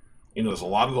 You know, there's a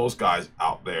lot of those guys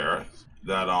out there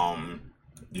that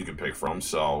you can pick from.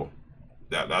 So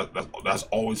that's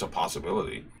always a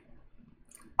possibility.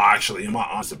 Actually, in my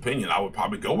honest opinion, I would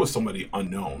probably go with somebody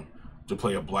unknown to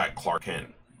play a Black Clark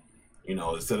Kent. You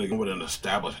know, instead of going with an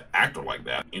established actor like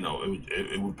that, you know,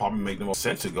 it would probably make the most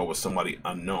sense to go with somebody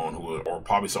unknown or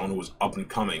probably someone who was up and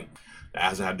coming that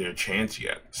hasn't had their chance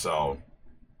yet. So,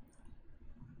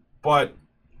 but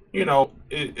you know,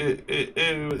 you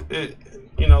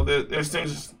know, there's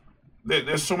things,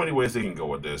 there's so many ways they can go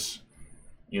with this.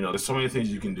 You know, there's so many things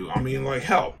you can do. I mean, like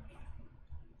hell,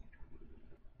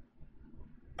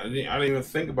 I didn't even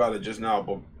think about it just now,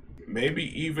 but maybe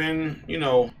even, you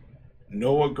know,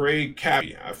 Noah Gray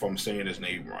Cabby, if I'm saying his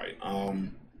name right.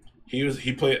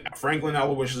 He played Franklin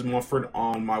Aloysius Mumford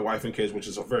on My Wife and Kids, which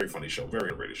is a very funny show,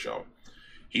 very underrated show.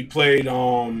 He played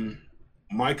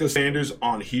Micah Sanders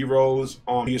on Heroes.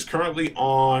 He is currently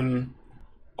on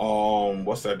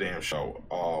what's that damn show?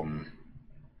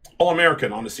 All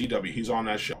American on the CW. He's on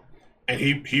that show, and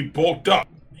he bulked up.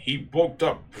 He bulked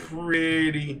up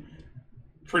pretty.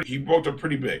 He bulked up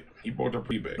pretty big. He bulked up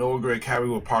pretty big. Noah Gray Cabby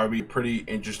would probably be a pretty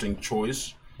interesting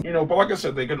choice. You know, but like I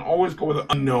said, they can always go with an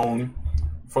unknown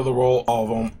for the role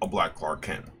of a Black Clark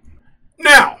Kent.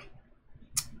 Now,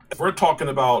 if we're talking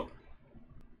about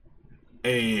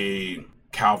a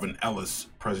Calvin Ellis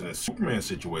President Superman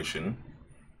situation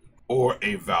or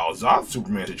a Val Zod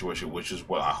Superman situation, which is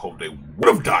what I hope they would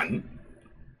have done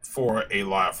for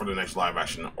the next live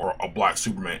action or a Black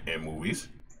Superman in movies.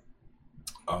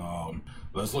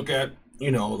 Let's look at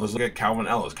Calvin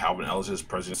Ellis. Calvin Ellis is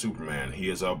President Superman. He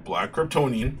is a Black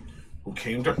Kryptonian who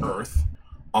came to Earth,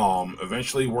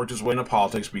 eventually worked his way into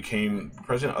politics, became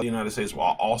President of the United States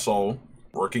while also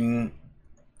working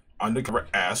undercover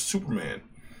as Superman.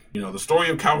 You know, the story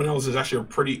of Calvin Ellis is actually a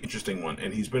pretty interesting one,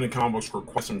 and he's been in comic books for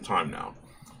quite some time now.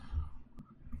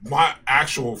 My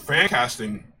actual fan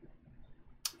casting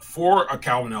for a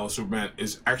Calvin Ellis Superman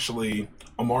is actually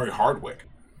Omari Hardwick.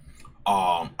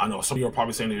 I know some of you are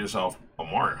probably saying to yourself,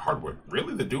 Omari Hardwick,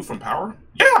 really? The dude from Power?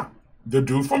 Yeah, the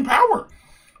dude from Power.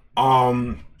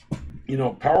 You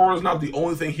know, Power is not the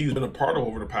only thing he's been a part of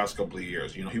over the past couple of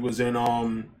years. You know, he was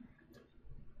in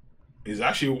he's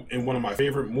actually in one of my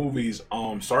favorite movies,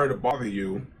 Sorry to Bother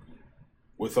You,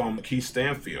 with Keith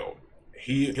Stanfield.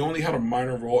 He only had a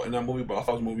minor role in that movie, but I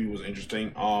thought the movie was interesting.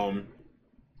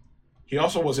 He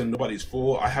also was in Nobody's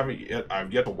Fool.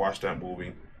 I've yet to watch that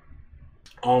movie.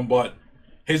 But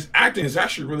his acting is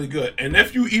actually really good. And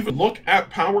if you even look at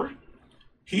Power,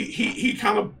 he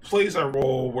kind of plays that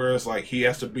role where it's like he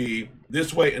has to be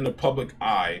this way in the public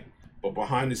eye, but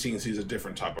behind the scenes he's a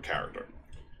different type of character.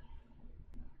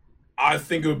 I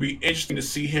think it would be interesting to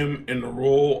see him in the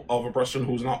role of a person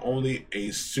who's not only a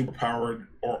superpowered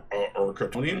or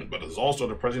Kryptonian, but is also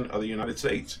the president of the United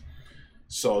States.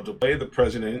 So to play the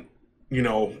president, you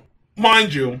know,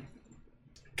 mind you,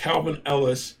 Calvin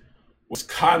Ellis was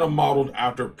kind of modeled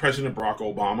after President Barack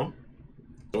Obama.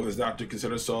 So there's that to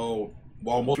consider. So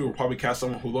while most people probably cast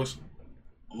someone who looks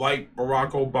like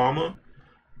Barack Obama,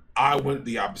 I went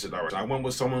the opposite direction. I went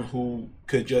with someone who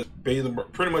could just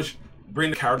pretty much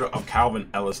bring the character of Calvin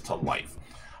Ellis to life.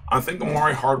 I think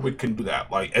Omari Hardwick can do that.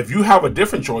 Like, if you have a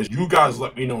different choice, you guys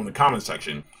let me know in the comment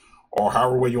section, or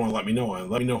however way you want to let me know, and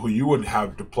let me know who you would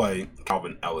have to play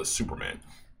Calvin Ellis Superman.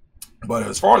 But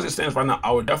as far as it stands right now,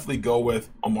 I would definitely go with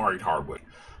Omari Hardwick.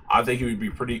 I think he would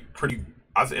be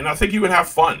and I think he would have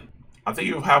fun. I think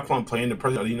he would have fun playing the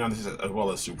President of the United States as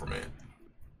well as Superman.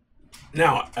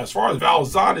 Now, as far as Val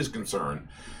Zod is concerned,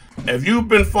 if you've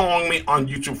been following me on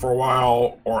YouTube for a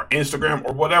while, or Instagram,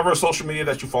 or whatever social media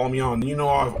that you follow me on, you know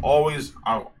I've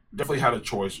definitely had a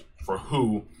choice for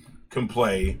who can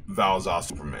play Val Zod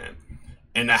Superman.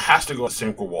 And that has to go to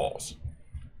Sam Walls.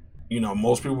 You know,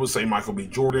 most people would say Michael B.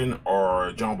 Jordan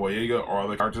or John Boyega or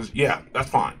other characters. Yeah, that's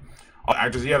fine. Other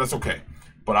actors, yeah, that's okay.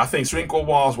 But I think Cinco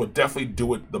Walls would definitely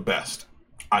do it the best.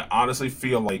 I honestly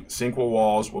feel like Cinco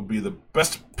Walls would be the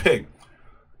best pick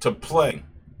to play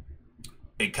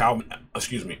a Val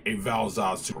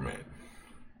Zod Superman.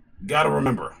 Gotta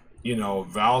remember, you know,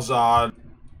 Val Zod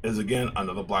is again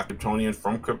another Black Kryptonian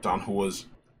from Krypton who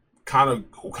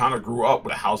kind of grew up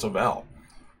with the House of El.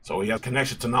 So he has a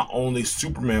connection to not only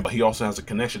Superman, but he also has a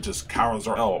connection to Kara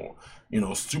Zor-El, you know,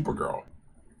 Supergirl.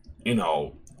 You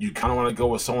know, you kind of want to go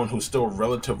with someone who's still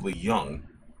relatively young,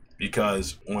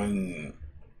 because when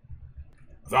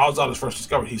Val Zod is first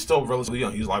discovered, he's still relatively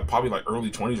young. He's probably early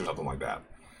 20s or something like that.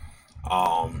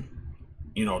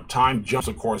 You know, time jumps,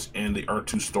 of course, in the Earth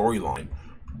 2 storyline,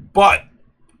 but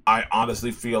I honestly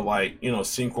feel like, you know,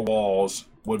 Cinco Walls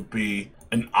would be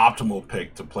an optimal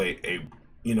pick to play a,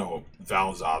 you know,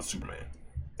 Val Zod Superman.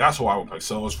 That's who I would pick.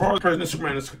 So as far as President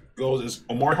Superman goes, is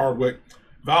Omari Hardwick.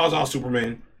 Val Zod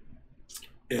Superman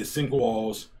is Cinco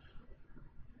Walls.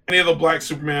 Any other Black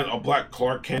Superman or Black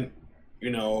Clark Kent,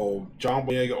 you know, John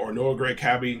Boyega or Noah Gray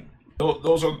Cabby,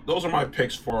 those are my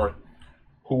picks for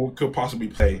who could possibly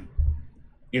play,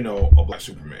 you know, a Black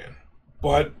Superman.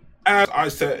 But as I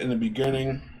said in the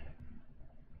beginning,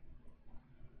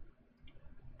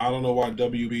 I don't know why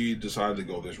WB decided to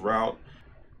go this route.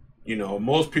 You know,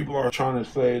 most people are trying to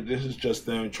say this is just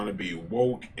them trying to be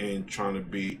woke and trying to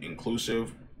be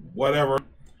inclusive, whatever.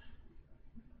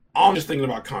 I'm just thinking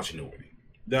about continuity.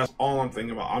 That's all I'm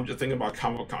thinking about. I'm just thinking about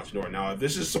comic book continuity. Now, if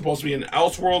this is supposed to be an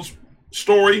Elseworlds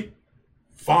story,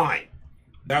 fine.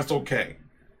 That's okay.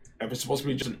 If it's supposed to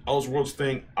be just an Elseworlds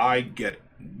thing, I get it.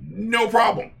 No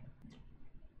problem.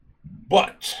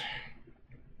 But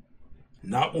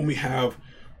not when we have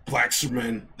Black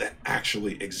Superman that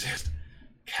actually exist.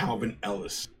 Calvin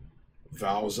Ellis,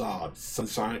 Val Zod,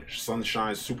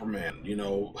 Sunshine Superman, you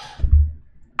know,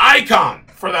 Icon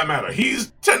for that matter.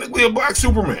 He's technically a Black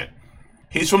Superman.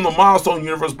 He's from the Milestone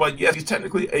universe, but yes, he's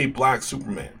technically a Black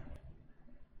Superman.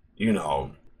 You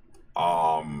know,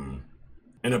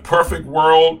 in a perfect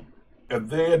world, if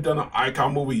they had done an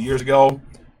Icon movie years ago,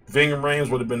 Ving Rhames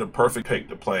would have been the perfect pick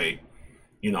to play,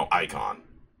 you know, Icon.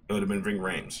 It would have been Ving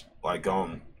Rhames. Like,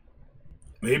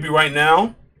 maybe right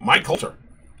now, Mike Coulter.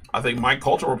 I think Mike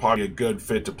Coulter would probably be a good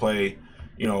fit to play,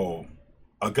 you know,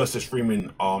 Augustus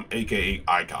Freeman, aka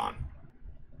Icon.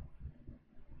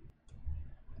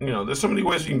 You know, there's so many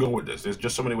ways you can go with this. There's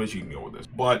just so many ways you can go with this.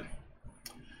 But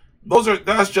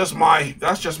that's just my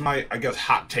I guess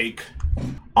hot take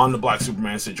on the Black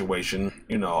Superman situation.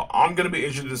 You know, I'm gonna be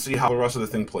interested to see how the rest of the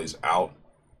thing plays out.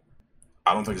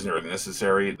 I don't think it's really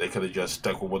necessary. They could have just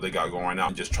stuck with what they got going on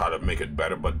and just try to make it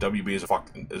better. But WB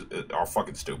are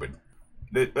fucking stupid.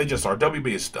 They just are. WB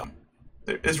is dumb.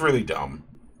 It's really dumb.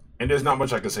 And there's not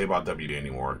much I can say about WB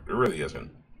anymore. It really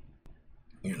isn't.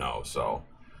 You know, so.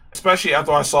 Especially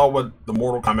after I saw what the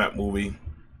Mortal Kombat movie.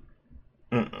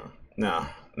 No.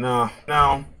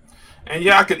 And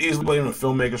yeah, I could easily blame the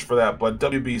filmmakers for that, but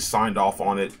WB signed off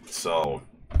on it, so.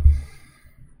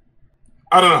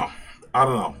 I don't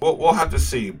know. We'll have to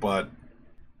see, but,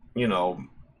 you know,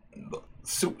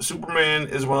 Superman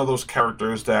is one of those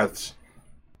characters that's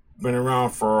been around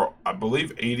for, I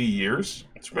believe, 80 years.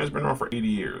 Superman's been around for 80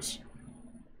 years.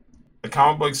 The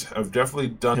comic books have definitely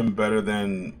done him better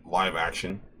than live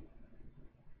action.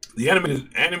 The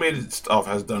animated stuff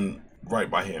has done right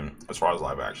by him as far as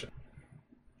live action.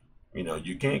 You know,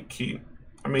 you can't keep...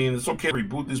 I mean, it's okay to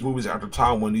reboot these movies after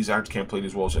time when these actors can't play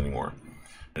these roles anymore.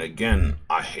 And again,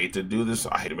 I hate to do this.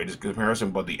 I hate to make this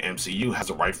comparison, but the MCU has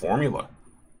the right formula.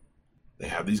 They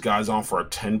have these guys on for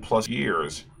 10+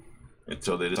 years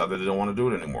until they decide that they don't want to do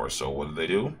it anymore. So what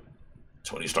do?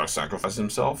 Tony Stark sacrifices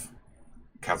himself.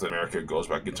 Captain America goes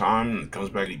back in time and comes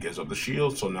back and he gives up the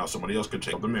shield, so now somebody else can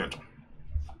take up the mantle.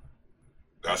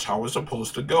 That's how it's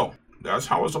supposed to go. That's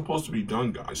how it's supposed to be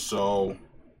done, guys. So,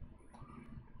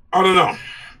 I don't know.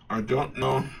 That's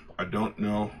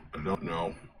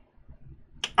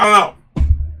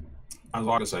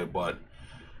all I can say, but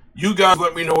you guys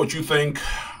let me know what you think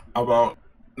about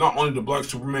not only the Black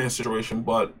Superman situation,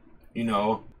 but, you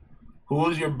know, who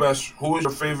is your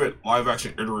favorite live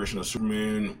action iteration of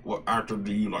Superman? What actor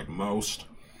do you like most?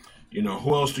 You know,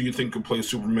 who else do you think could play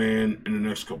Superman in the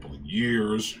next couple of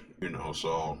years? You know,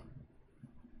 so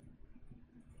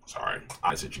sorry,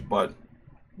 I said you, but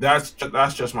that's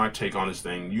just my take on this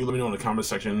thing. You let me know in the comment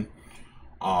section.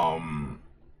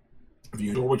 If you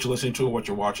enjoy what you're listening to, what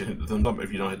you're watching, hit the thumbs up.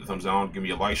 If you don't, hit the thumbs down. Give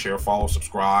me a like, share, follow,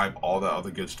 subscribe, all that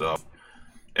other good stuff.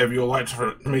 If you would like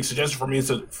to make suggestions for me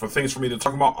for things for me to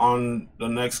talk about on the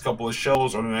next couple of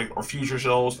shows or future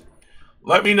shows,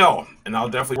 let me know, and I'll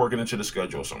definitely work it into the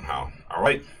schedule somehow. All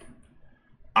right,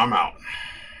 I'm out.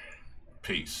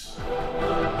 Peace.